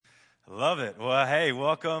Love it. Well, hey,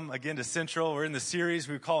 welcome again to Central. We're in the series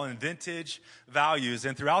we call Vintage Values.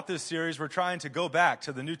 And throughout this series, we're trying to go back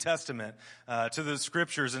to the New Testament, to the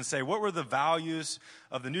scriptures and say, what were the values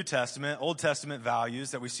of the New Testament, Old Testament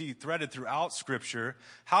values that we see threaded throughout Scripture?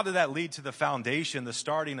 How did that lead to the foundation, the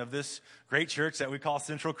starting of this great church that we call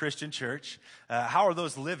Central Christian Church? How are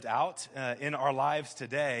those lived out in our lives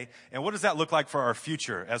today? And what does that look like for our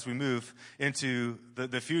future as we move into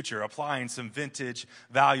the future, applying some vintage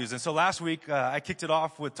values? And so last week, I kicked it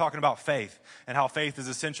off with talking about faith and how faith is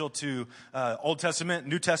essential to Old Testament,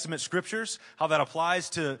 New Testament scriptures, how that applies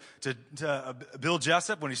to Bill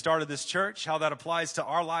Jessup when he started this church, how that applies to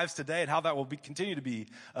our lives today, and how that will continue to be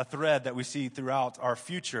a thread that we see throughout our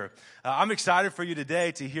future. I'm excited for you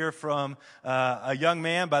today to hear from a young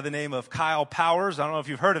man by the name of Kyle Powers. I don't know if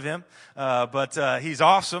you've heard of him, but he's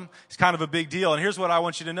awesome. He's kind of a big deal. And here's what I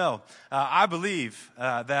want you to know. I believe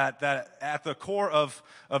that at the core of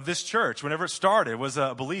this church, whenever it started, was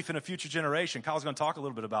a belief in a future generation. Kyle's going to talk a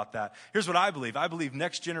little bit about that. Here's what I believe. I believe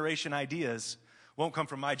next generation ideas won't come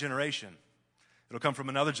from my generation. It'll come from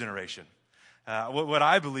another generation. What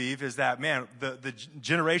I believe is that, man, the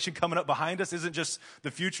generation coming up behind us isn't just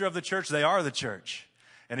the future of the church, they are the church.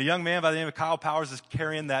 And a young man by the name of Kyle Powers is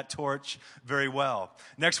carrying that torch very well.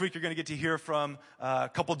 Next week, you're going to get to hear from a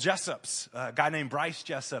couple Jessups, a guy named Bryce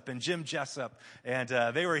Jessup and Jim Jessup. And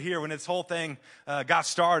they were here when this whole thing got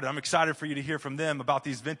started. I'm excited for you to hear from them about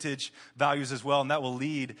these vintage values as well. And that will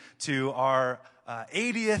lead to our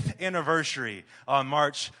 80th anniversary on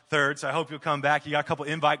March 3rd. So I hope you'll come back. You got a couple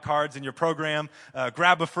invite cards in your program.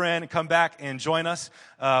 Grab a friend and come back and join us.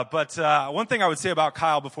 But one thing I would say about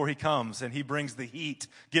Kyle before he comes and he brings the heat,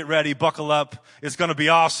 get ready, buckle up. It's going to be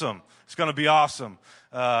awesome. It's going to be awesome.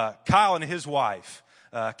 Kyle and his wife,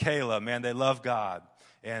 Kayla, man, they love God.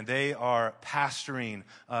 And they are pastoring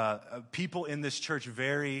people in this church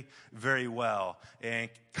very, very well. And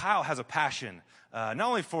Kyle has a passion not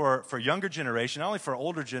only for younger generation, not only for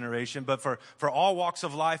older generation, but for all walks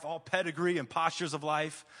of life, all pedigree and postures of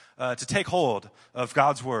life, to take hold of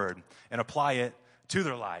God's word and apply it to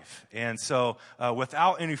their life. And so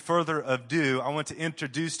without any further ado, I want to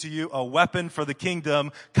introduce to you a weapon for the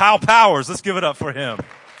kingdom, Kyle Powers. Let's give it up for him.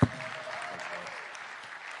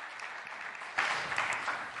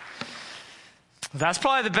 That's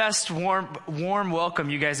probably the best warm welcome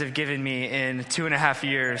you guys have given me in 2.5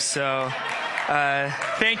 years. So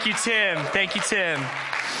thank you, Tim. Thank you, Tim.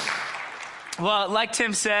 Well, like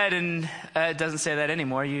Tim said, and it doesn't say that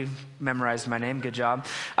anymore. You memorized my name. Good job.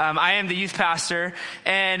 I am the youth pastor.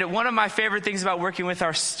 And one of my favorite things about working with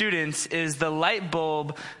our students is the light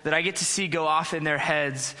bulb that I get to see go off in their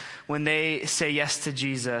heads when they say yes to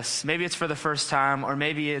Jesus. Maybe it's for the first time, or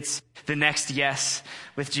maybe it's the next yes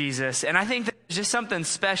with Jesus. And I think that there's just something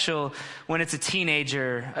special when it's a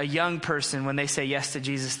teenager, a young person, when they say yes to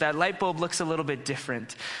Jesus. That light bulb looks a little bit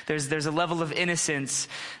different. There's a level of innocence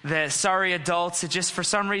that, sorry adults, it just for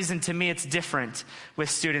some reason to me it's different with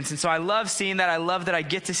students. And so I love seeing that. I love that I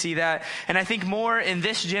get to see that. And I think more in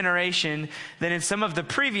this generation than in some of the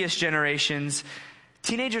previous generations,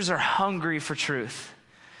 teenagers are hungry for truth.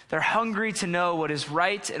 They're hungry to know what is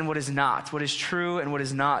right and what is not, what is true and what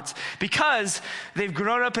is not, because they've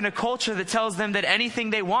grown up in a culture that tells them that anything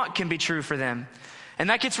they want can be true for them. And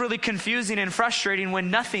that gets really confusing and frustrating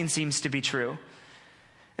when nothing seems to be true.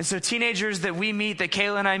 And so teenagers that we meet, that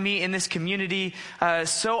Kayla and I meet in this community,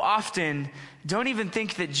 so often don't even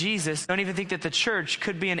think that Jesus, don't even think that the church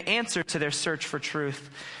could be an answer to their search for truth.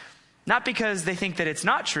 Not because they think that it's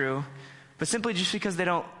not true, but simply just because they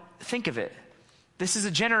don't think of it. This is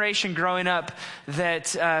a generation growing up that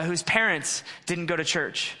whose parents didn't go to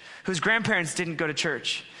church, whose grandparents didn't go to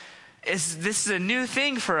church. This is a new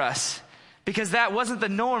thing for us because that wasn't the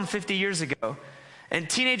norm 50 years ago. And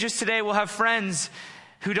teenagers today will have friends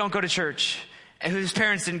who don't go to church, and whose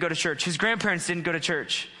parents didn't go to church, whose grandparents didn't go to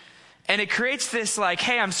church. And it creates this like,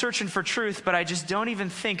 hey, I'm searching for truth, but I just don't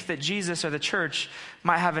even think that Jesus or the church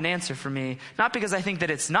might have an answer for me. Not because I think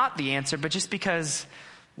that it's not the answer, but just because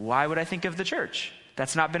why would I think of the church?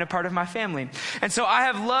 That's not been a part of my family. And so I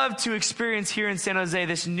have loved to experience here in San Jose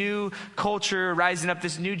this new culture rising up,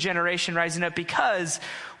 this new generation rising up, because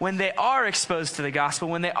when they are exposed to the gospel,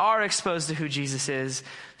 when they are exposed to who Jesus is,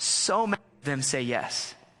 so many of them say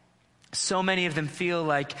yes. So many of them feel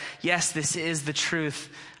like, yes, this is the truth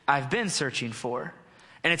I've been searching for.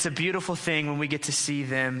 And it's a beautiful thing when we get to see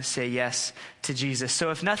them say yes to Jesus. So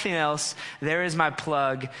if nothing else, there is my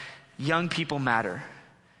plug. Young people matter.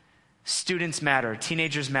 Students matter.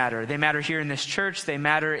 Teenagers matter. They matter here in this church. They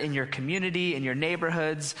matter in your community, in your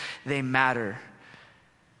neighborhoods. They matter.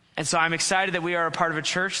 And so I'm excited that we are a part of a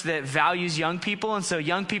church that values young people. And so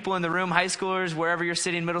young people in the room, high schoolers, wherever you're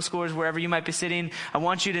sitting, middle schoolers, wherever you might be sitting, I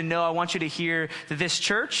want you to know, I want you to hear that this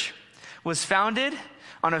church was founded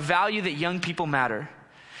on a value that young people matter.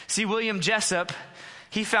 See, William Jessup,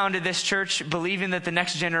 he founded this church believing that the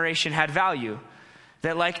next generation had value.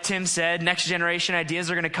 That, like Tim said, next generation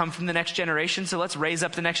ideas are going to come from the next generation. So let's raise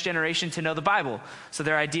up the next generation to know the Bible so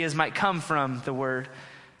their ideas might come from the Word.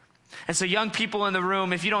 And so young people in the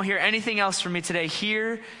room, if you don't hear anything else from me today,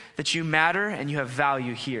 hear that you matter and you have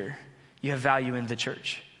value here. You have value in the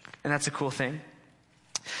church. And that's a cool thing.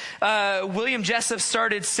 William Jessup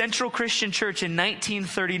started Central Christian Church in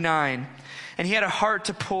 1939, and he had a heart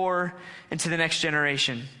to pour into the next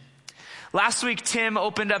generation. Last week, Tim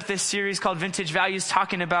opened up this series called Vintage Values,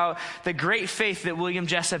 talking about the great faith that William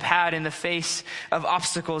Jessup had in the face of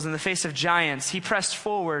obstacles, in the face of giants. He pressed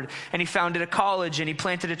forward and he founded a college and he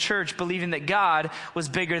planted a church, believing that God was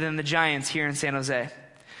bigger than the giants here in San Jose.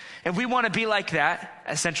 And we want to be like that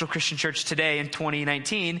at Central Christian Church today in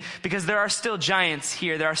 2019, because there are still giants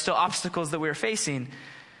here. There are still obstacles that we're facing.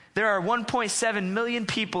 There are 1.7 million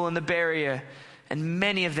people in the Bay Area, and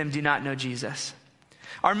many of them do not know Jesus.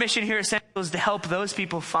 Our mission here at Central is to help those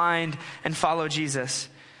people find and follow Jesus.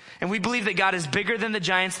 And we believe that God is bigger than the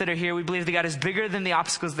giants that are here. We believe that God is bigger than the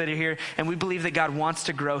obstacles that are here. And we believe that God wants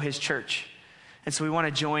to grow his church. And so we want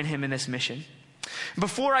to join him in this mission.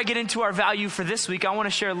 Before I get into our value for this week, I want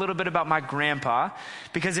to share a little bit about my grandpa.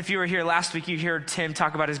 Because if you were here last week, you heard Tim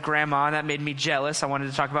talk about his grandma, and that made me jealous. I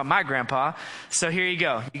wanted to talk about my grandpa. So here you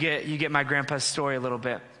go. You get my grandpa's story a little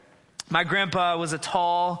bit. My grandpa was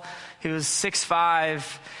he was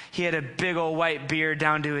 6'5". He had a big old white beard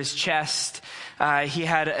down to his chest. He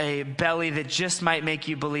had a belly that just might make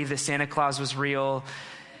you believe that Santa Claus was real.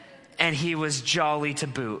 And he was jolly to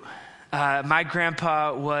boot. My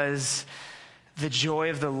grandpa was the joy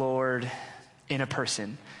of the Lord in a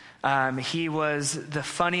person. He was the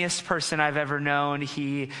funniest person I've ever known.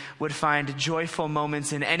 He would find joyful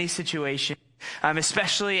moments in any situation.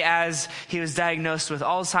 Especially as he was diagnosed with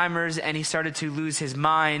Alzheimer's and he started to lose his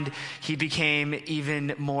mind, he became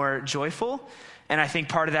even more joyful. And I think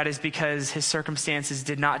part of that is because his circumstances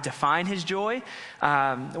did not define his joy.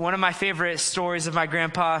 One of my favorite stories of my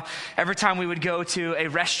grandpa, every time we would go to a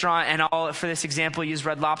restaurant, and I'll, for this example, use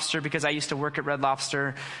Red Lobster because I used to work at Red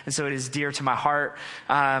Lobster, and so it is dear to my heart,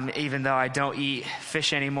 even though I don't eat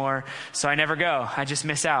fish anymore. So I never go. I just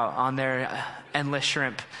miss out on their endless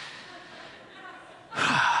shrimp.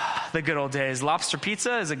 The good old days. Lobster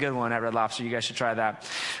pizza is a good one at Red Lobster. You guys should try that.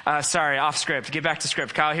 Sorry, off script. Get back to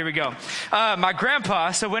script. Kyle, here we go. My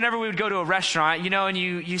grandpa, so whenever we would go to a restaurant, and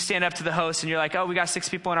you stand up to the host and you're like, oh, we got 6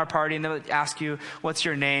 people in our party, and they'll ask you, what's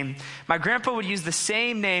your name? My grandpa would use the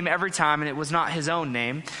same name every time, and it was not his own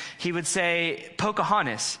name. He would say,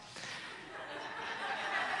 Pocahontas.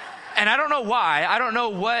 And I don't know why. I don't know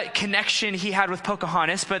what connection he had with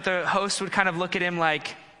Pocahontas, but the host would kind of look at him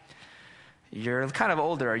like, you're kind of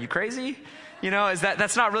older. Are you crazy?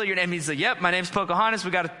 That's not really your name. He's like, yep, my name's Pocahontas.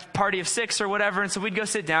 We got a party of 6 or whatever. And so we'd go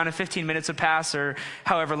sit down and 15 minutes would pass or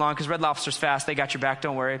however long, because Red Lobster's fast. They got your back.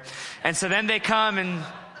 Don't worry. And so then they come and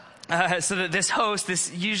so that this host,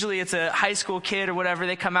 usually it's a high school kid or whatever,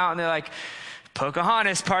 they come out and they're like,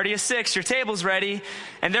 Pocahontas, party of 6, your table's ready.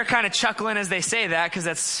 And they're kind of chuckling as they say that because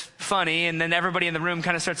that's funny. And then everybody in the room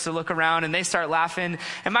kind of starts to look around and they start laughing.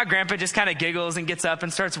 And my grandpa just kind of giggles and gets up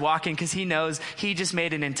and starts walking because he knows he just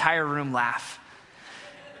made an entire room laugh.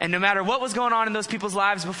 And no matter what was going on in those people's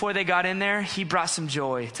lives before they got in there, he brought some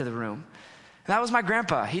joy to the room. And that was my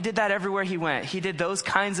grandpa. He did that everywhere he went. He did those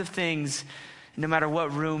kinds of things no matter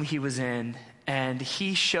what room he was in. And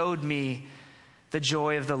he showed me the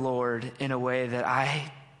joy of the Lord in a way that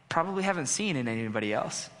I probably haven't seen in anybody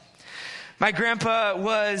else. My grandpa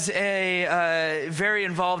was very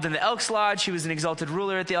involved in the Elks Lodge. He was an exalted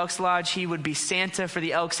ruler at the Elks Lodge. He would be Santa for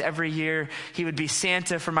the Elks every year. He would be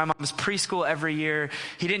Santa for my mom's preschool every year.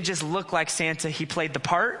 He didn't just look like Santa, he played the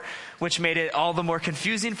part, which made it all the more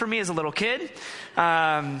confusing for me as a little kid.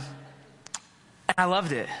 I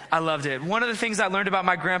loved it. One of the things I learned about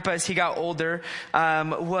my grandpa as he got older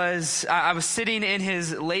was I was sitting in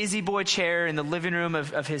his lazy boy chair in the living room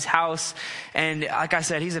of his house. And like I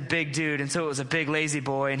said, he's a big dude. And so it was a big lazy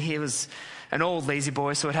boy. And he was an old lazy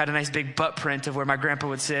boy. So it had a nice big butt print of where my grandpa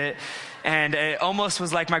would sit. And it almost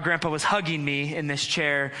was like my grandpa was hugging me in this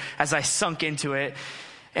chair as I sunk into it.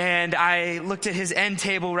 And I looked at his end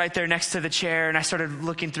table right there next to the chair, and I started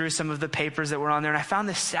looking through some of the papers that were on there, and I found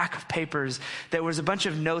this stack of papers that was a bunch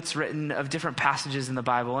of notes written of different passages in the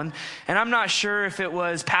Bible. And I'm not sure if it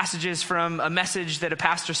was passages from a message that a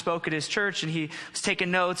pastor spoke at his church and he was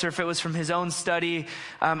taking notes, or if it was from his own study.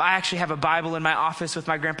 I actually have a Bible in my office with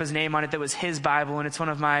my grandpa's name on it that was his Bible, and it's one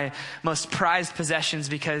of my most prized possessions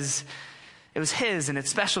because it was his, and it's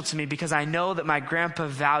special to me because I know that my grandpa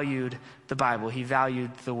valued the Bible. He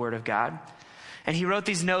valued the Word of God. And he wrote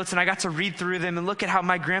these notes, and I got to read through them and look at how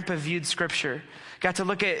my grandpa viewed Scripture. Got to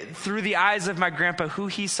look at, through the eyes of my grandpa, who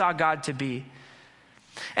he saw God to be.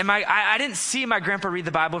 And I didn't see my grandpa read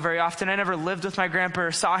the Bible very often. I never lived with my grandpa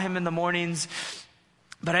or saw him in the mornings.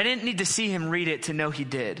 But I didn't need to see him read it to know he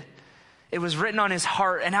did. It was written on his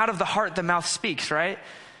heart, and out of the heart the mouth speaks, right?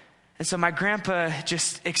 And so my grandpa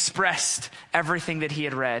just expressed everything that he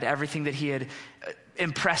had read, everything that he had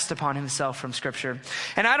impressed upon himself from Scripture.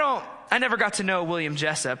 And I never got to know William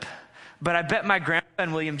Jessup, but I bet my grandpa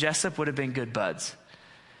and William Jessup would have been good buds.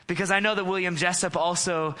 Because I know that William Jessup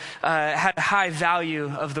also had a high value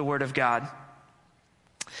of the Word of God.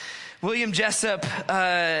 William Jessup,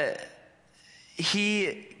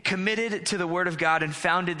 he committed to the Word of God and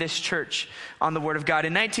founded this church on the Word of God.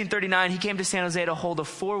 In 1939, he came to San Jose to hold a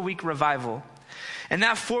 4-week revival. And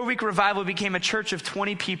that 4-week revival became a church of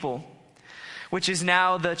 20 people, which is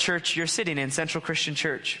now the church you're sitting in, Central Christian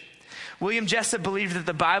Church. William Jessup believed that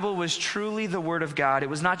the Bible was truly the Word of God. It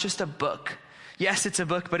was not just a book. Yes, it's a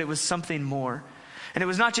book, but it was something more. And it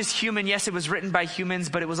was not just human. Yes, it was written by humans,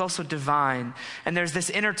 but it was also divine. And there's this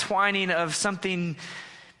intertwining of something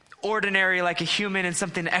ordinary like a human and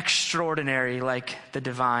something extraordinary like the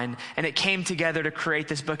divine. And it came together to create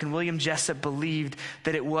this book. And William Jessup believed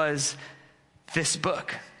that it was this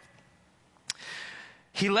book.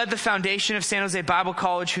 He led the foundation of San Jose Bible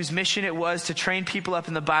College, whose mission it was to train people up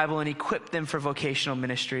in the Bible and equip them for vocational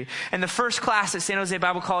ministry. And the first class at San Jose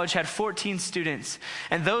Bible College had 14 students.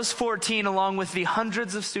 And those 14, along with the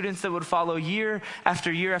hundreds of students that would follow year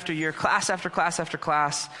after year after year, class after class after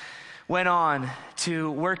class, went on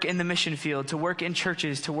to work in the mission field, to work in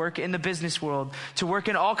churches, to work in the business world, to work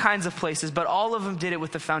in all kinds of places. But all of them did it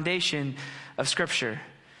with the foundation of Scripture.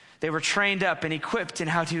 They were trained up and equipped in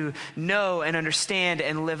how to know and understand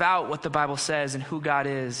and live out what the Bible says and who God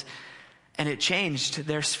is. And it changed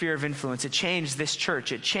their sphere of influence. It changed this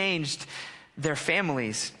church. It changed their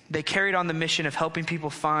families. They carried on the mission of helping people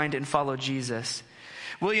find and follow Jesus.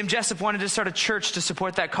 William Jessup wanted to start a church to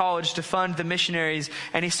support that college, to fund the missionaries,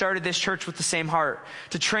 and he started this church with the same heart,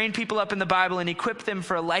 to train people up in the Bible and equip them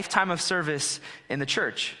for a lifetime of service in the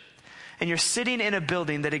church. And you're sitting in a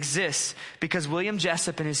building that exists because William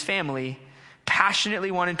Jessup and his family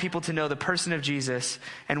passionately wanted people to know the person of Jesus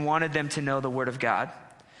and wanted them to know the Word of God.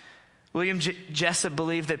 William Jessup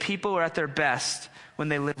believed that people are at their best when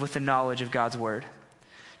they live with the knowledge of God's Word.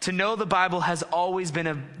 To know the Bible has always been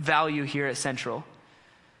a value here at Central.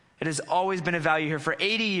 It has always been a value here for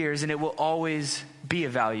 80 years, and it will always be a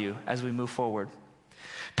value as we move forward.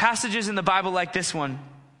 Passages in the Bible like this one.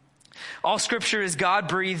 All Scripture is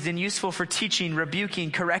God-breathed and useful for teaching,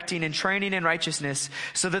 rebuking, correcting, and training in righteousness,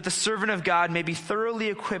 so that the servant of God may be thoroughly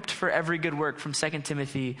equipped for every good work, from 2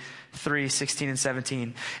 Timothy 3:16 and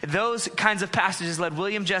 17. Those kinds of passages led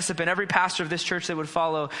William Jessup and every pastor of this church that would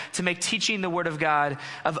follow to make teaching the Word of God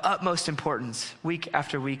of utmost importance, week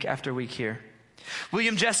after week after week here.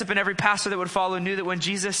 William Jessup and every pastor that would follow knew that when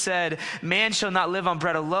Jesus said, "Man shall not live on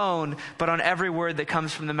bread alone, but on every word that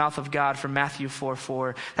comes from the mouth of God," from Matthew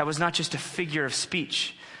 4:4, that was not just a figure of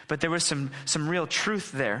speech, but there was some real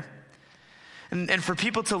truth there. And for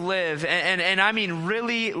people to live, and I mean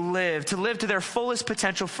really live, to live to their fullest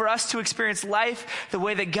potential, for us to experience life the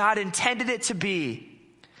way that God intended it to be,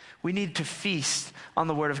 we need to feast on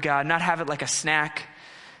the Word of God, not have it like a snack,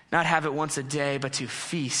 not have it once a day, but to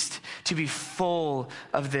feast, to be full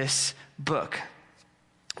of this book.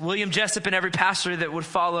 William Jessup and every pastor that would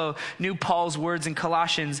follow knew Paul's words in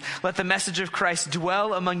Colossians, "Let the message of Christ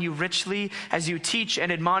dwell among you richly as you teach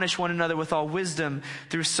and admonish one another with all wisdom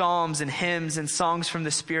through psalms and hymns and songs from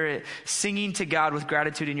the Spirit, singing to God with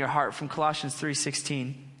gratitude in your heart," from Colossians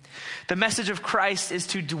 3:16. The message of Christ is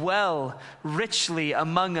to dwell richly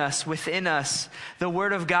among us, within us. The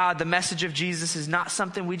Word of God, the message of Jesus, is not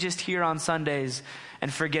something we just hear on Sundays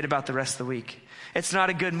and forget about the rest of the week. It's not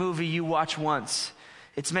a good movie you watch once.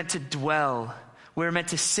 It's meant to dwell. We're meant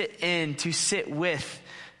to sit with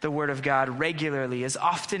the Word of God regularly, as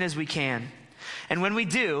often as we can. And when we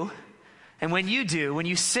do, and when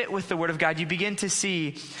you sit with the Word of God, you begin to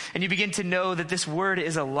see and you begin to know that this Word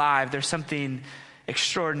is alive. There's something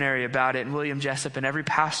extraordinary about it. And William Jessup and every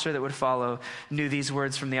pastor that would follow knew these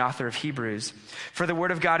words from the author of Hebrews. For the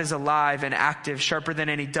word of God is alive and active, sharper than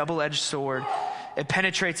any double-edged sword. It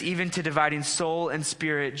penetrates even to dividing soul and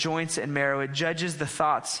spirit, joints and marrow. It judges the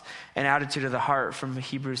thoughts and attitude of the heart, from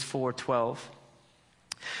Hebrews 4:12.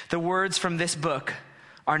 The words from this book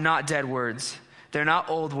are not dead words. They're not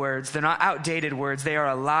old words. They're not outdated words. They are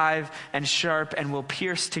alive and sharp and will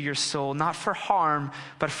pierce to your soul, not for harm,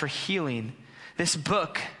 but for healing. This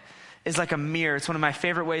book is like a mirror. It's one of my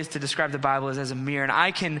favorite ways to describe the Bible is as a mirror. And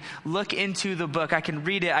I can look into the book. I can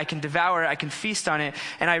read it. I can devour it. I can feast on it.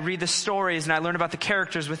 And I read the stories and I learn about the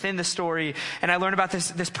characters within the story. And I learn about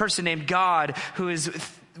this person named God who is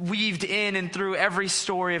weaved in and through every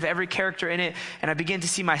story of every character in it. And I begin to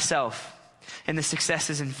see myself in the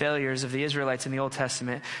successes and failures of the Israelites in the Old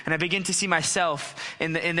Testament. And I begin to see myself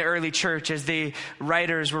in the early church as the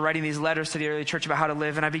writers were writing these letters to the early church about how to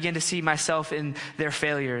live. And I begin to see myself in their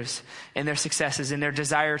failures, in their successes, in their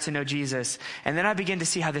desire to know Jesus. And then I begin to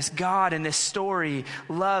see how this God in this story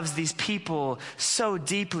loves these people so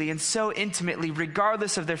deeply and so intimately,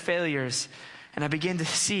 regardless of their failures. And I begin to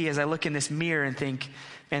see as I look in this mirror and think,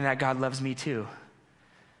 man, that God loves me too.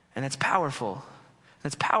 And that's powerful.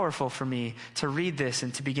 It's powerful for me to read this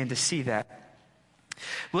and to begin to see that.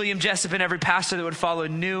 William Jessup and every pastor that would follow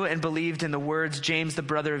knew and believed in the words James, the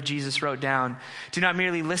brother of Jesus, wrote down. Do not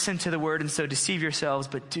merely listen to the word and so deceive yourselves,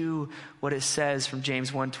 but do what it says, from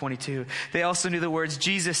James 1:22. They also knew the words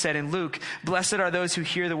Jesus said in Luke, blessed are those who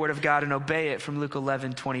hear the word of God and obey it, from Luke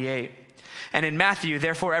 11:28. And in Matthew,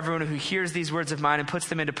 therefore everyone who hears these words of mine and puts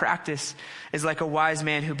them into practice is like a wise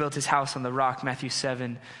man who built his house on the rock, Matthew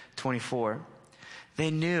 7:24. They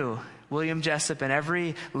knew, William Jessup and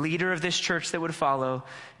every leader of this church that would follow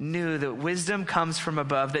knew that wisdom comes from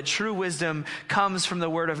above, that true wisdom comes from the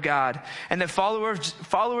word of God, and that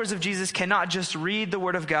followers of Jesus cannot just read the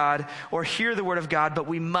word of God or hear the word of God, but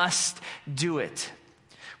we must do it.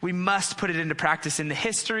 We must put it into practice. In the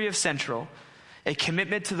history of Central, a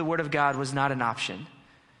commitment to the word of God was not an option.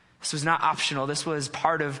 This was not optional. This was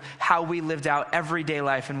part of how we lived out everyday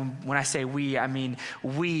life. And when I say we, I mean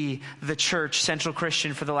we, the church, Central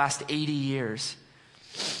Christian, for the last 80 years.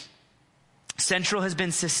 Central has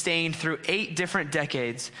been sustained through 8 different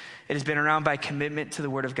decades. It has been around by commitment to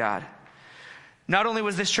the word of God. Not only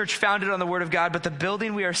was this church founded on the word of God, but the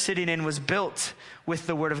building we are sitting in was built with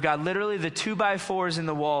the word of God. Literally, the 2x4s in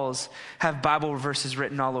the walls have Bible verses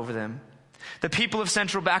written all over them. The people of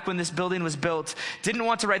Central, back when this building was built, didn't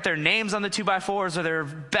want to write their names on the 2x4s or their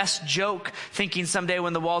best joke, thinking someday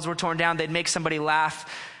when the walls were torn down, they'd make somebody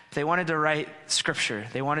laugh. They wanted to write scripture.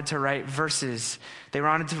 They wanted to write verses. They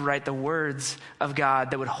wanted to write the words of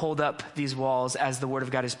God that would hold up these walls as the word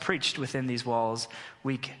of God is preached within these walls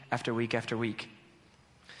week after week after week.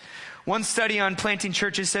 One study on planting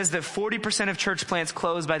churches says that 40% of church plants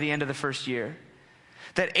close by the end of the first year.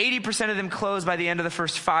 That 80% of them close by the end of the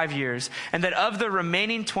first 5 years, and that of the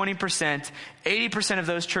remaining 20%, 80% of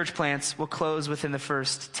those church plants will close within the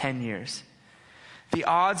first 10 years. The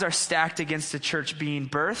odds are stacked against a church being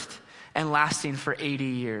birthed and lasting for 80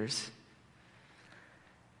 years.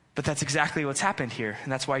 But that's exactly what's happened here,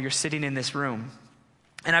 and that's why you're sitting in this room.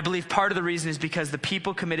 And I believe part of the reason is because the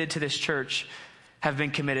people committed to this church have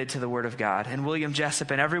been committed to the word of God. And William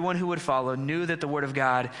Jessup and everyone who would follow knew that the word of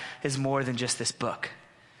God is more than just this book.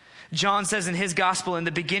 John says in his gospel, in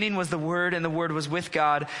the beginning was the word, and the word was with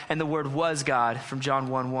God, and the word was God, from John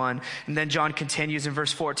 1:1. And then John continues in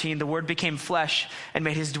verse 14, the word became flesh and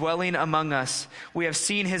made his dwelling among us. We have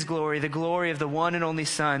seen his glory, the glory of the one and only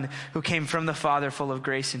Son who came from the Father, full of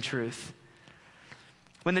grace and truth.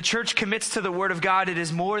 When the church commits to the word of God, it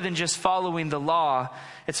is more than just following the law.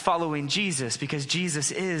 It's following Jesus, because Jesus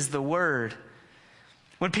is the word.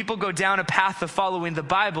 When people go down a path of following the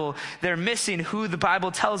Bible, they're missing who the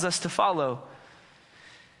Bible tells us to follow.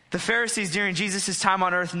 The Pharisees during Jesus' time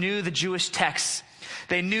on earth knew the Jewish texts.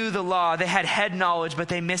 They knew the law. They had head knowledge, but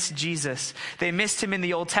they missed Jesus. They missed him in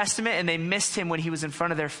the Old Testament, and they missed him when he was in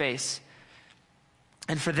front of their face.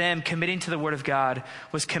 And for them, committing to the word of God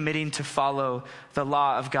was committing to follow the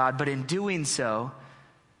law of God. But in doing so,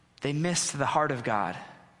 they missed the heart of God.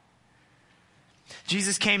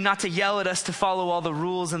 Jesus came not to yell at us to follow all the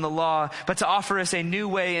rules and the law, but to offer us a new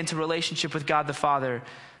way into relationship with God the Father,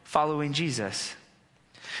 following Jesus.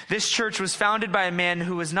 This church was founded by a man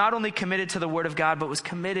who was not only committed to the word of God, but was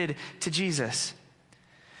committed to Jesus.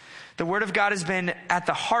 The word of God has been at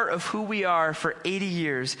the heart of who we are for 80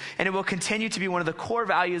 years, and it will continue to be one of the core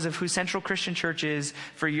values of who Central Christian Church is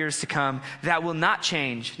for years to come. That will not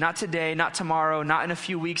change, not today, not tomorrow, not in a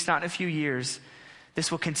few weeks, not in a few years.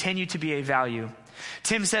 This will continue to be a value.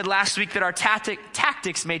 Tim said last week that our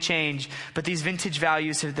tactics may change, but these vintage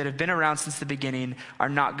values that have been around since the beginning are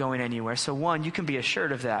not going anywhere. So one, you can be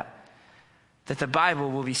assured of that the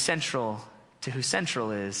Bible will be central to who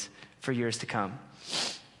Central is for years to come.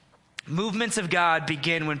 Movements of God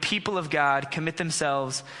begin when people of God commit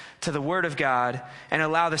themselves to the Word of God and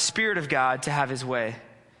allow the Spirit of God to have his way.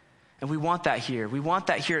 And we want that here. We want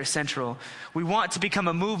that here at Central. We want to become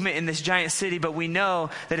a movement in this giant city, but we know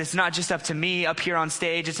that it's not just up to me up here on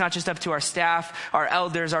stage. It's not just up to our staff, our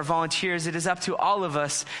elders, our volunteers. It is up to all of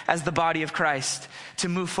us as the body of Christ to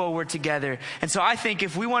move forward together. And so I think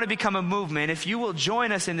if we want to become a movement, if you will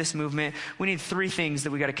join us in this movement, we need 3 things that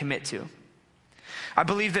we got to commit to. I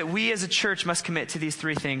believe that we as a church must commit to these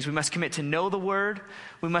 3 things. We must commit to know the Word,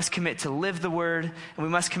 we must commit to live the Word, and we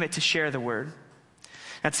must commit to share the Word.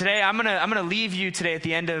 Now today, I'm gonna leave you today at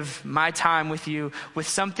the end of my time with you with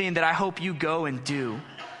something that I hope you go and do.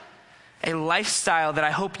 A lifestyle that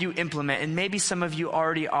I hope you implement, and maybe some of you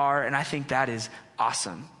already are, and I think that is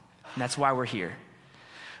awesome. And that's why we're here.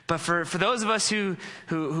 But for those of us who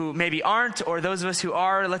maybe aren't, or those of us who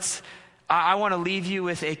are, I want to leave you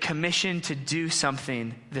with a commission to do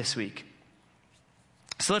something this week.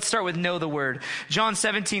 So let's start with know the Word. John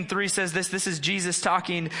 17:3 says this. This is Jesus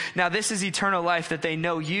talking. Now this is eternal life, that they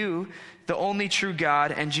know you, the only true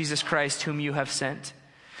God, and Jesus Christ, whom you have sent.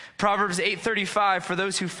 Proverbs 8:35, for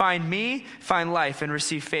those who find me, find life and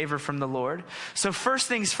receive favor from the Lord. So first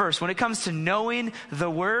things first, when it comes to knowing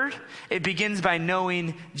the Word, it begins by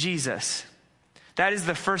knowing Jesus. That is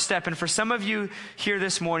the first step. And for some of you here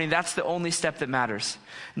this morning, that's the only step that matters.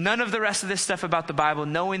 None of the rest of this stuff about the Bible,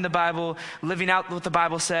 knowing the Bible, living out what the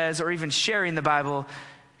Bible says, or even sharing the Bible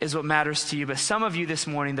is what matters to you. But some of you this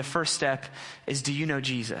morning, the first step is, do you know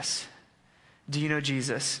Jesus? Do you know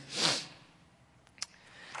Jesus?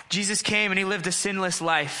 Jesus came and he lived a sinless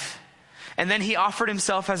life. And then he offered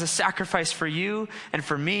himself as a sacrifice for you and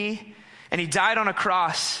for me. And he died on a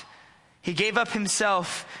cross. He gave up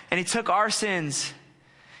himself and he took our sins.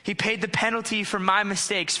 He paid the penalty for my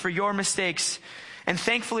mistakes, for your mistakes. And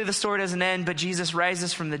thankfully the story doesn't end, but Jesus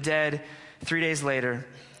rises from the dead 3 days later.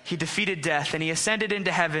 He defeated death and he ascended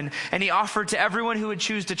into heaven, and he offered to everyone who would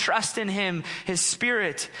choose to trust in him his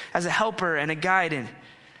Spirit as a helper and a guide. And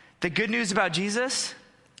the good news about Jesus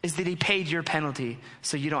is that he paid your penalty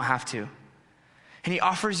so you don't have to. And he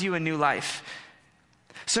offers you a new life.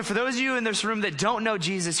 So for those of you in this room that don't know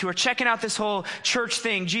Jesus, who are checking out this whole church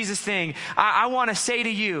thing, Jesus thing, I want to say to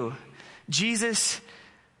you, Jesus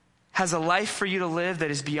has a life for you to live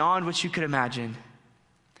that is beyond what you could imagine.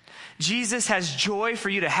 Jesus has joy for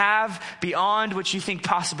you to have beyond what you think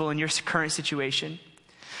possible in your current situation.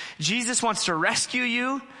 Jesus wants to rescue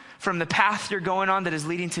you from the path you're going on that is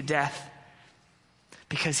leading to death,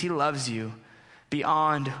 because he loves you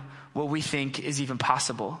beyond what we think is even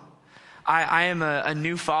possible. I am a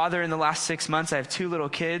new father in the last 6 months. I have 2 little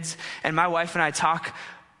kids, and my wife and I talk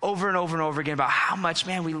over and over and over again about how much,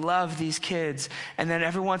 man, we love these kids. And then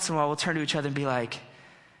every once in a while we'll turn to each other and be like,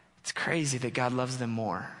 it's crazy that God loves them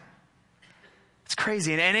more. It's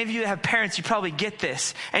crazy. And any of you that have parents, you probably get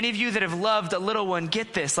this. Any of you that have loved a little one,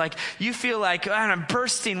 get this. Like, you feel like, oh, I'm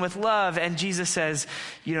bursting with love. And Jesus says,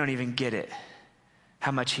 you don't even get it,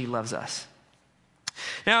 how much he loves us.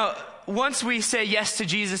 Now, once we say yes to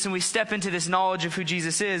Jesus and we step into this knowledge of who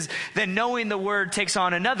Jesus is, then knowing the Word takes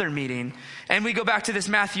on another meaning. And we go back to this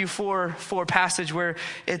Matthew 4 passage where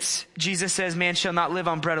it's Jesus says, man shall not live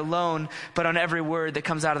on bread alone, but on every word that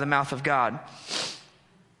comes out of the mouth of God.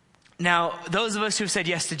 Now, those of us who've said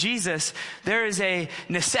yes to Jesus, there is a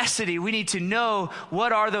necessity. We need to know,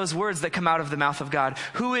 what are those words that come out of the mouth of God?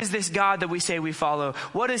 Who is this God that we say we follow?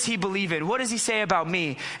 What does he believe in? What does he say about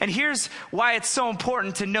me? And here's why it's so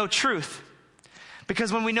important to know truth.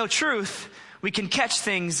 Because when we know truth, we can catch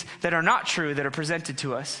things that are not true that are presented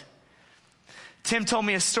to us. Tim told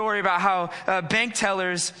me a story about how bank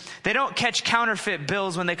tellers, they don't catch counterfeit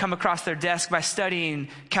bills when they come across their desk by studying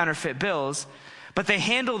counterfeit bills. But they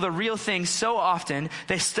handle the real thing so often,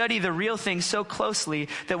 they study the real thing so closely,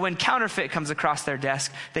 that when counterfeit comes across their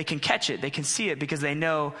desk, they can catch it, they can see it, because they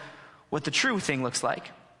know what the true thing looks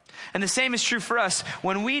like. And the same is true for us.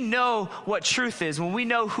 When we know what truth is, when we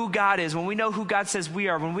know who God is, when we know who God says we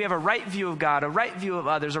are, when we have a right view of God, a right view of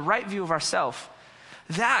others, a right view of ourselves,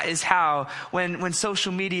 that is how, when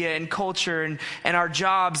social media and culture and our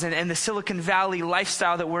jobs and the Silicon Valley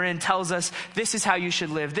lifestyle that we're in tells us this is how you should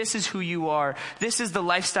live, this is who you are, this is the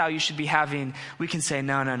lifestyle you should be having, we can say,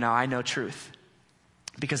 no, I know truth.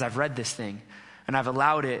 Because I've read this thing and I've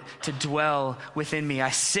allowed it to dwell within me. I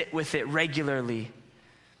sit with it regularly.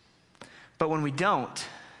 But when we don't,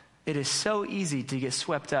 It is so easy to get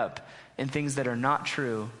swept up in things that are not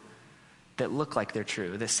true, that look like they're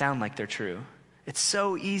true, that sound like they're true. It's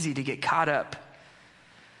so easy to get caught up.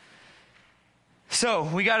 So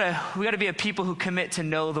we gotta be a people who commit to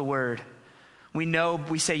know the word. We know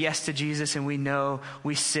we say yes to Jesus, and we know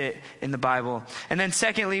we sit in the Bible. And then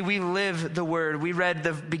secondly, we live the word. We read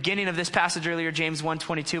the beginning of this passage earlier, James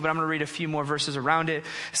 1:22, but I'm going to read a few more verses around it.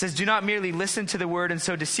 It says, do not merely listen to the word and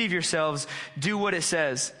so deceive yourselves. Do what it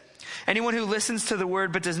says. Anyone who listens to the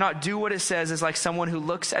word but does not do what it says is like someone who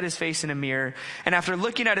looks at his face in a mirror, and after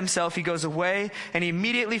looking at himself, he goes away and he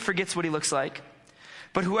immediately forgets what he looks like.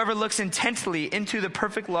 But whoever looks intently into the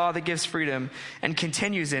perfect law that gives freedom and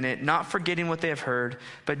continues in it, not forgetting what they have heard,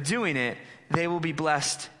 but doing it, they will be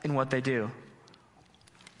blessed in what they do.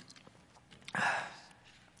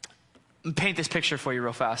 Paint this picture for you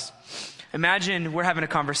real fast. Imagine we're having a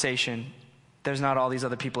conversation. There's not all these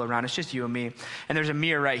other people around. It's just you and me. And there's a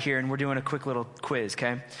mirror right here, and we're doing a quick little quiz,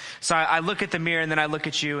 okay? So I look at the mirror, and then I look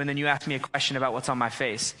at you, and then you ask me a question about what's on my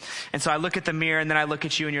face. And so I look at the mirror, and then I look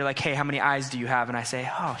at you, and you're like, hey, how many eyes do you have? And I say,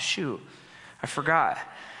 oh, shoot, I forgot.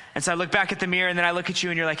 And so I look back at the mirror, and then I look at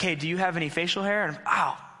you, and you're like, hey, do you have any facial hair? And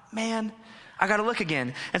oh, man, I got to look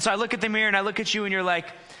again. And so I look at the mirror, and I look at you, and you're like,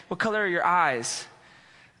 what color are your eyes?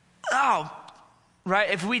 Oh,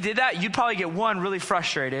 right? If we did that, you'd probably get one, really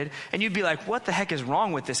frustrated, and you'd be like, what the heck is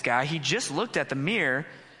wrong with this guy? He just looked at the mirror,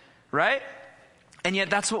 right? And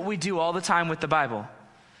yet that's what we do all the time with the Bible.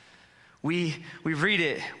 We read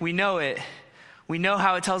it, we know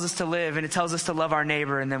how it tells us to live, and it tells us to love our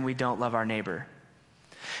neighbor, and then we don't love our neighbor.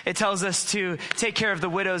 It tells us to take care of the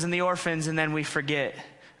widows and the orphans, and then we forget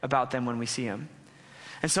about them when we see them.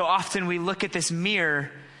 And so often we look at this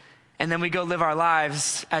mirror, and then we go live our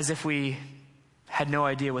lives as if we had no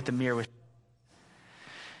idea what the mirror was.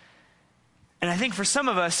 And I think for some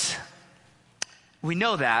of us, we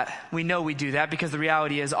know that. We know we do that because the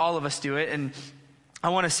reality is all of us do it. And I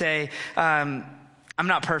want to say, I'm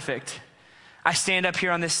not perfect. I stand up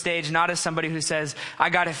here on this stage not as somebody who says, I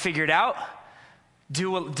got it figured out.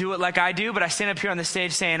 Do it like I do. But I stand up here on the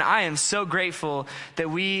stage saying, I am so grateful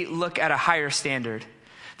that we look at a higher standard.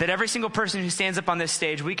 That every single person who stands up on this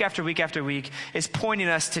stage week after week after week is pointing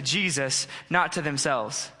us to Jesus, not to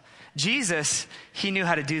themselves. Jesus, he knew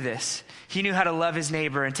how to do this. He knew how to love his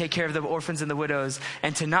neighbor and take care of the orphans and the widows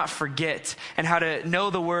and to not forget and how to know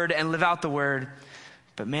the word and live out the word.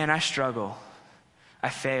 But man, I struggle. I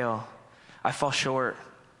fail. I fall short.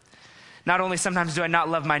 Not only sometimes do I not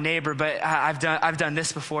love my neighbor, but I've done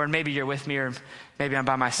this before, and maybe you're with me or maybe I'm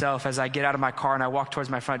by myself. As I get out of my car and I walk towards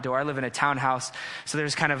my front door, I live in a townhouse, so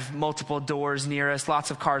there's kind of multiple doors near us,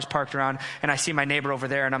 lots of cars parked around, and I see my neighbor over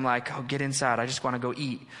there, and I'm like, oh, get inside. I just want to go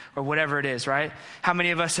eat, or whatever it is, right? How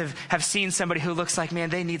many of us have seen somebody who looks like,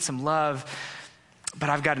 man, they need some love,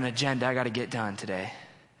 but I've got an agenda I got to get done today?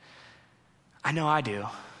 I know I do,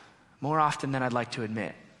 more often than I'd like to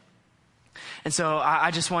admit. And so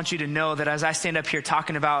I just want you to know that as I stand up here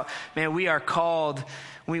talking about, man, we are called,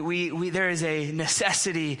 there is a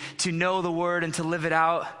necessity to know the word and to live it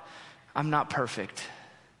out. I'm not perfect.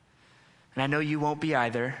 And I know you won't be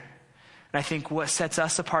either. And I think what sets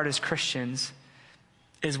us apart as Christians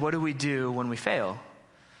is, what do we do when we fail?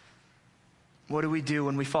 What do we do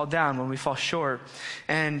when we fall down, when we fall short?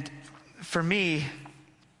 And for me,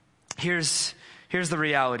 here's the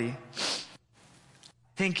reality.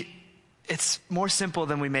 I think it's more simple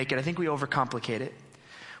than we make it. I think we overcomplicate it.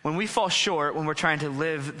 When we fall short, when we're trying to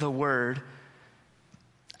live the word,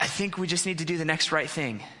 I think we just need to do the next right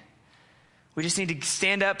thing. We just need to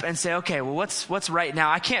stand up and say, okay, well, what's right now?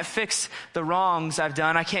 I can't fix the wrongs I've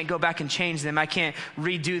done. I can't go back and change them. I can't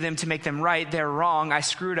redo them to make them right. They're wrong. I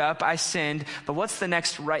screwed up. I sinned. But what's the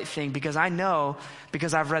next right thing? Because I know,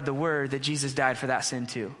 because I've read the word, that Jesus died for that sin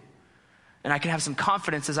too. And I can have some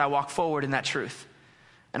confidence as I walk forward in that truth.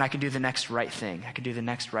 And I can do the next right thing. I can do the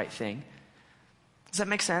next right thing. Does that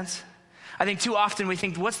make sense? I think too often we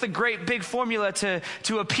think, what's the great big formula to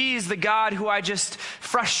appease the God who I just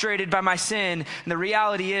frustrated by my sin? And the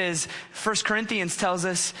reality is, 1 Corinthians tells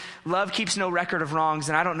us, love keeps no record of wrongs,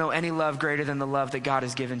 and I don't know any love greater than the love that God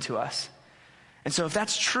has given to us. And so if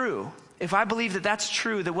that's true, if I believe that that's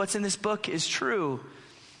true, that what's in this book is true,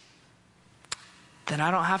 then I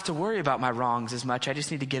don't have to worry about my wrongs as much. I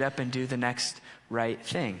just need to get up and do the next right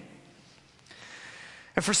thing.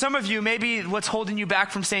 And for some of you, maybe what's holding you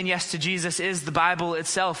back from saying yes to Jesus is the Bible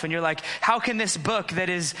itself. And you're like, how can this book that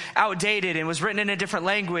is outdated and was written in a different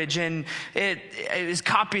language and it is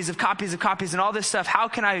copies of copies of copies and all this stuff, how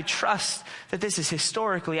can I trust that this is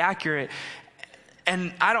historically accurate?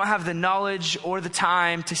 And I don't have the knowledge or the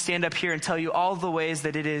time to stand up here and tell you all the ways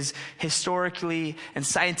that it is historically and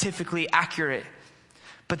scientifically accurate.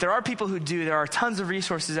 But there are people who do. There are tons of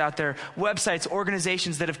resources out there, websites,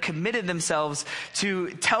 organizations that have committed themselves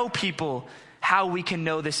to tell people how we can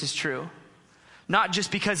know this is true. Not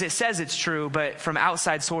just because it says it's true, but from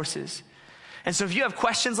outside sources. And so if you have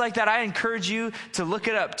questions like that, I encourage you to look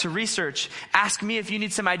it up, to research. Ask me if you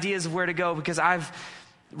need some ideas of where to go, because I've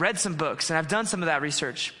read some books and I've done some of that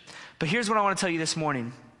research. But here's what I want to tell you this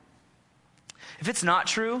morning. If it's not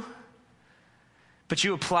true, but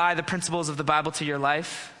you apply the principles of the Bible to your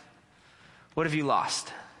life, what have you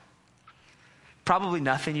lost? Probably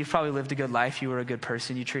nothing. You've probably lived a good life. You were a good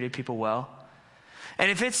person. You treated people well. And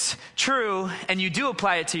if it's true and you do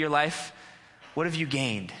apply it to your life, what have you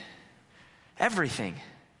gained? Everything.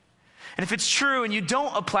 And if it's true and you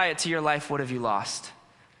don't apply it to your life, what have you lost?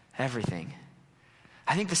 Everything.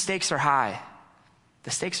 I think the stakes are high.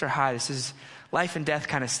 The stakes are high. This is life and death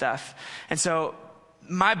kind of stuff. And so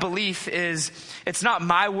my belief is it's not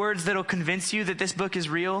my words that'll convince you that this book is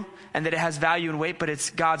real and that it has value and weight, but it's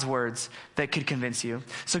God's words that could convince you.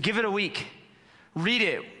 So give it a week. Read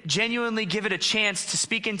it. Genuinely give it a chance to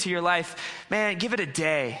speak into your life. Man, give it a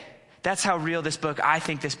day. That's how real I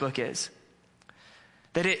think this book is.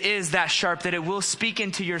 That it is that sharp, that it will speak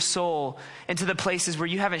into your soul, into the places where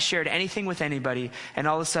you haven't shared anything with anybody, and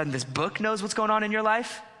all of a sudden this book knows what's going on in your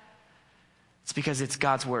life. It's because it's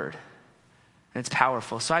God's word, and it's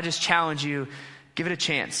powerful. So I just challenge you, give it a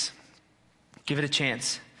chance. Give it a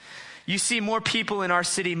chance. You see more people in our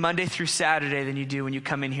city Monday through Saturday than you do when you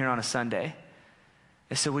come in here on a Sunday.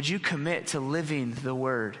 And so would you commit to living the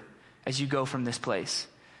word as you go from this place?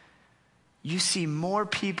 You see more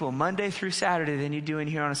people Monday through Saturday than you do in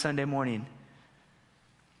here on a Sunday morning.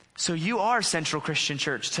 So you are Central Christian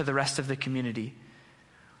Church to the rest of the community.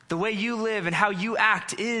 The way you live and how you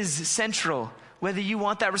act is central. Whether you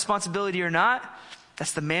want that responsibility or not,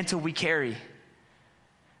 that's the mantle we carry.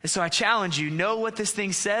 And so I challenge you, know what this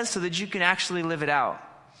thing says so that you can actually live it out.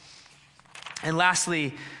 And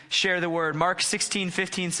lastly, share the word. Mark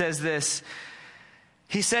 16:15 says this.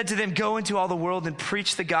 He said to them, go into all the world and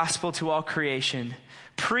preach the gospel to all creation.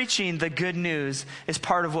 Preaching the good news is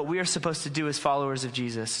part of what we are supposed to do as followers of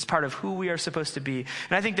Jesus. It's part of who we are supposed to be.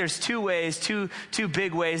 And I think there's two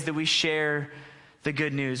big ways that we share the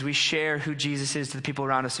good news. We share who Jesus is to the people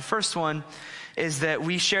around us. The first one is that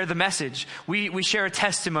we share the message. We share a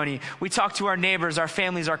testimony. We talk to our neighbors, our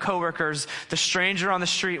families, our coworkers, the stranger on the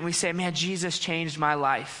street, and we say, man, Jesus changed my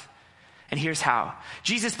life. And here's how.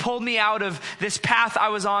 Jesus pulled me out of this path I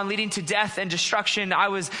was on leading to death and destruction. I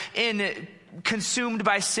was consumed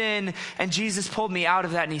by sin, and Jesus pulled me out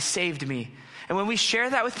of that and he saved me. And when we share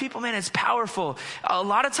that with people, man, it's powerful. A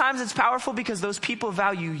lot of times it's powerful because those people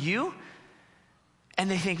value you and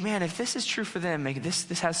they think, man, if this is true for them,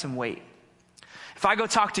 this has some weight. If I go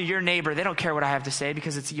talk to your neighbor, they don't care what I have to say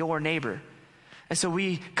because it's your neighbor. And so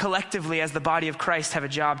we collectively, as the body of Christ, have a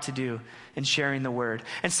job to do in sharing the word.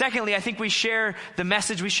 And secondly, I think we share the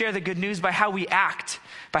message, we share the good news by how we act,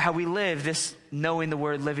 by how we live. This knowing the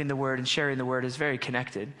word, living the word, and sharing the word is very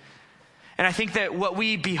connected. And I think that what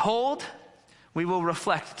we behold, we will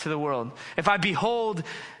reflect to the world. If I behold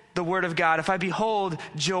the word of God, if I behold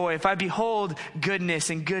joy, if I behold goodness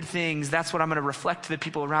and good things, that's what I'm going to reflect to the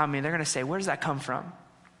people around me. And they're going to say, where does that come from?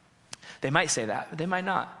 They might say that, but they might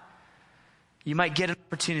not. You might get an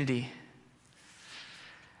opportunity.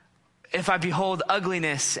 If I behold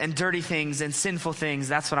ugliness and dirty things and sinful things,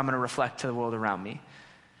 that's what I'm going to reflect to the world around me.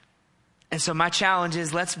 And so my challenge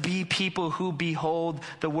is, let's be people who behold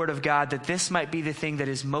the word of God, that this might be the thing that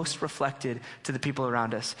is most reflected to the people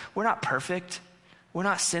around us. We're not perfect. We're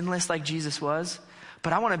not sinless like Jesus was.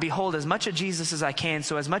 But I want to behold as much of Jesus as I can,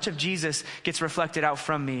 so as much of Jesus gets reflected out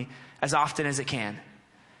from me as often as it can.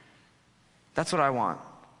 That's what I want.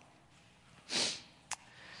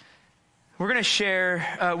 We're going to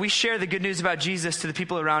share, we share the good news about Jesus to the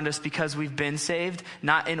people around us because we've been saved,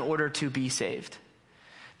 not in order to be saved.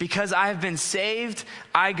 Because I have been saved,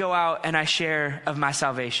 I go out and I share of my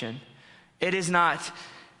salvation. It is not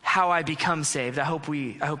how I become saved. I hope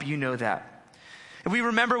you know that. And we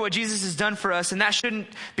remember what Jesus has done for us, and that shouldn't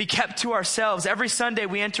be kept to ourselves. Every Sunday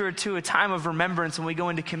we enter into a time of remembrance when we go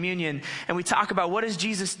into communion, and we talk about what has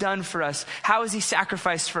Jesus done for us? How has he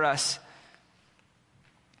sacrificed for us?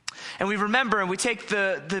 And we remember, and we take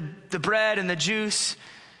the bread and the juice,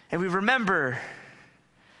 and we remember.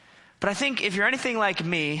 But I think if you're anything like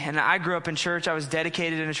me, and I grew up in church, I was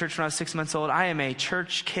dedicated in a church when I was 6 months old, I am a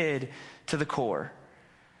church kid to the core.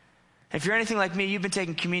 If you're anything like me, you've been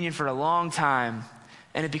taking communion for a long time.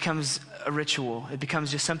 and it becomes a ritual. It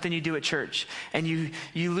becomes just something you do at church, and you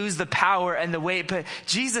lose the power and the weight. But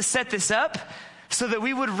Jesus set this up so that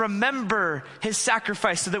we would remember his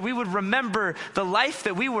sacrifice, so that we would remember the life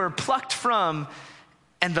that we were plucked from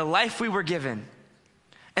and the life we were given.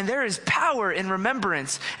 And there is power in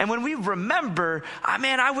remembrance. And when we remember,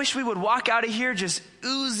 I wish we would walk out of here just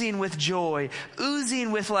oozing with joy,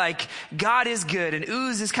 oozing with like, God is good. And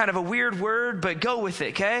ooze is kind of a weird word, but go with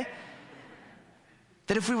it, okay?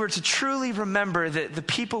 That if we were to truly remember that the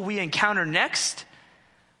people we encounter next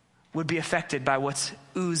would be affected by what's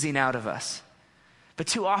oozing out of us. But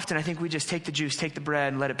too often, I think we just take the juice, take the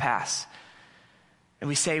bread, and let it pass. And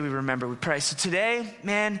we say we remember, we pray. So today,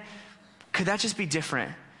 man, could that just be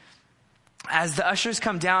different? As the ushers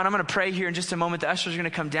come down, I'm going to pray here in just a moment. The ushers are going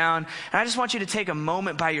to come down. And I just want you to take a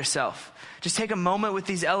moment by yourself. Just take a moment with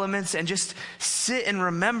these elements and just sit and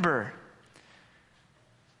remember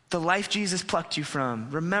the life Jesus plucked you from.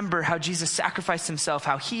 Remember how Jesus sacrificed himself,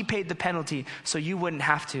 how he paid the penalty so you wouldn't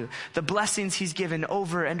have to. The blessings he's given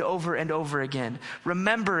over and over and over again.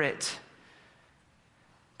 Remember it.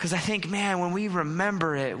 Because I think, man, when we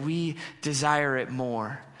remember it, we desire it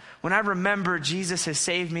more. When I remember Jesus has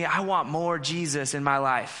saved me, I want more Jesus in my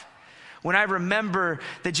life. When I remember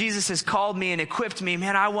that Jesus has called me and equipped me,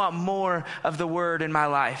 man, I want more of the word in my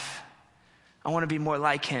life. I want to be more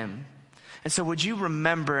like him. And so would you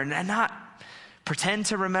remember, and not pretend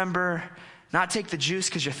to remember, not take the juice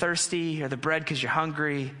because you're thirsty or the bread because you're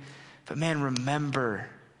hungry, but man, remember.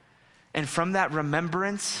 And from that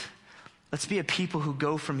remembrance, let's be a people who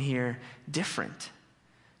go from here different,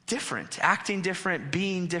 acting different,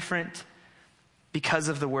 being different because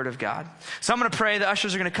of the word of God. So I'm going to pray. The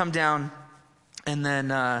ushers are going to come down, and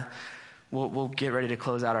then we'll get ready to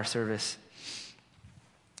close out our service.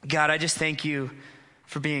 God, I just thank you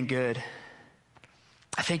for being good.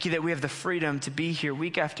 I thank you that we have the freedom to be here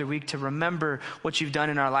week after week to remember what you've done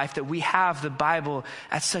in our life, that we have the Bible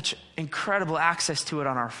at such incredible access to it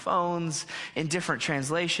on our phones, in different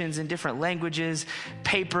translations, in different languages,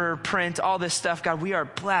 paper, print, all this stuff. God, we are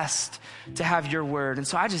blessed to have your word. And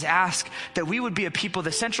so I just ask that we would be a people,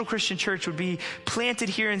 the Central Christian Church would be planted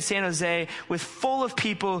here in San Jose with full of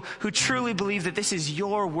people who truly believe that this is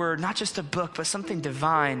your word, not just a book, but something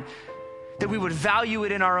divine, that we would value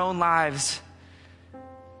it in our own lives,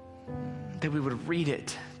 that we would read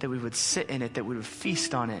it, that we would sit in it, that we would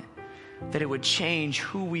feast on it, that it would change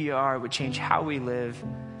who we are, it would change how we live.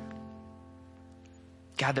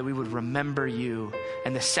 God, that we would remember you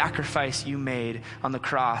and the sacrifice you made on the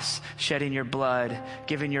cross, shedding your blood,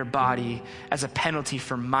 giving your body as a penalty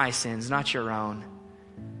for my sins, not your own.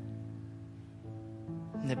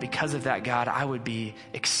 And that because of that, God, I would be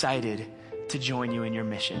excited to join you in your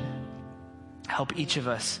mission. Help each of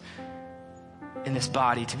us in this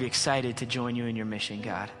body to be excited to join you in your mission,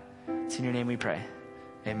 God. It's in your name we pray.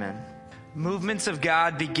 Amen. Movements of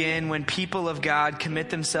God begin when people of God commit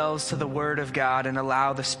themselves to the word of God and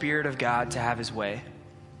allow the Spirit of God to have his way.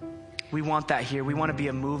 We want that here. We want to be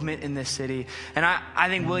a movement in this city. And I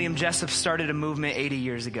think William Jessup started a movement 80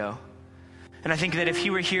 years ago. And I think that if he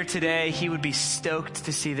were here today, he would be stoked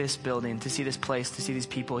to see this building, to see this place, to see these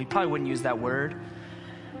people. He probably wouldn't use that word,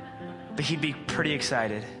 but he'd be pretty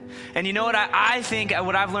excited. And you know what? I think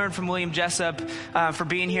what I've learned from William Jessup for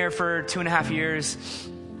being here for 2.5 years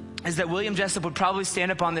is that William Jessup would probably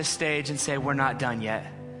stand up on this stage and say, we're not done yet.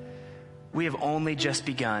 We have only just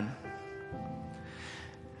begun.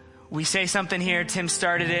 We say something here, Tim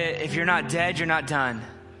started it, if you're not dead, you're not done.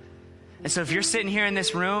 And so if you're sitting here in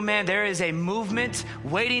this room, man, there is a movement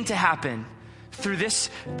waiting to happen through this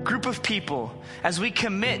group of people as we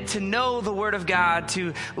commit to know the Word of God,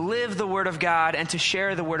 to live the Word of God, and to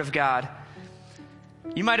share the Word of God.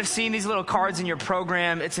 You might have seen these little cards in your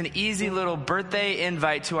program. It's an easy little birthday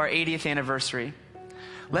invite to our 80th anniversary.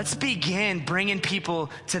 Let's begin bringing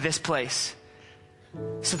people to this place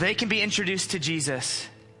so they can be introduced to Jesus.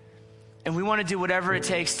 And we want to do whatever it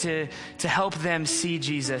takes to help them see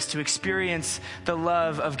Jesus, to experience the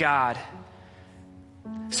love of God.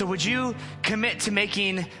 So would you commit to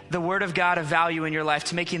making the Word of God a value in your life,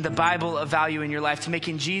 to making the Bible a value in your life, to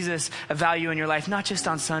making Jesus a value in your life, not just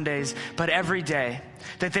on Sundays, but every day?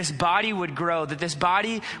 That this body would grow, that this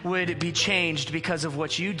body would be changed because of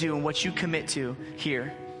what you do and what you commit to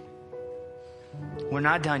here. We're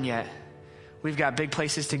not done yet. We've got big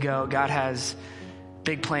places to go. God has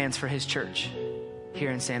big plans for his church here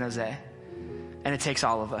in San Jose. And it takes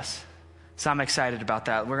all of us. So I'm excited about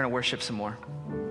that. We're going to worship some more.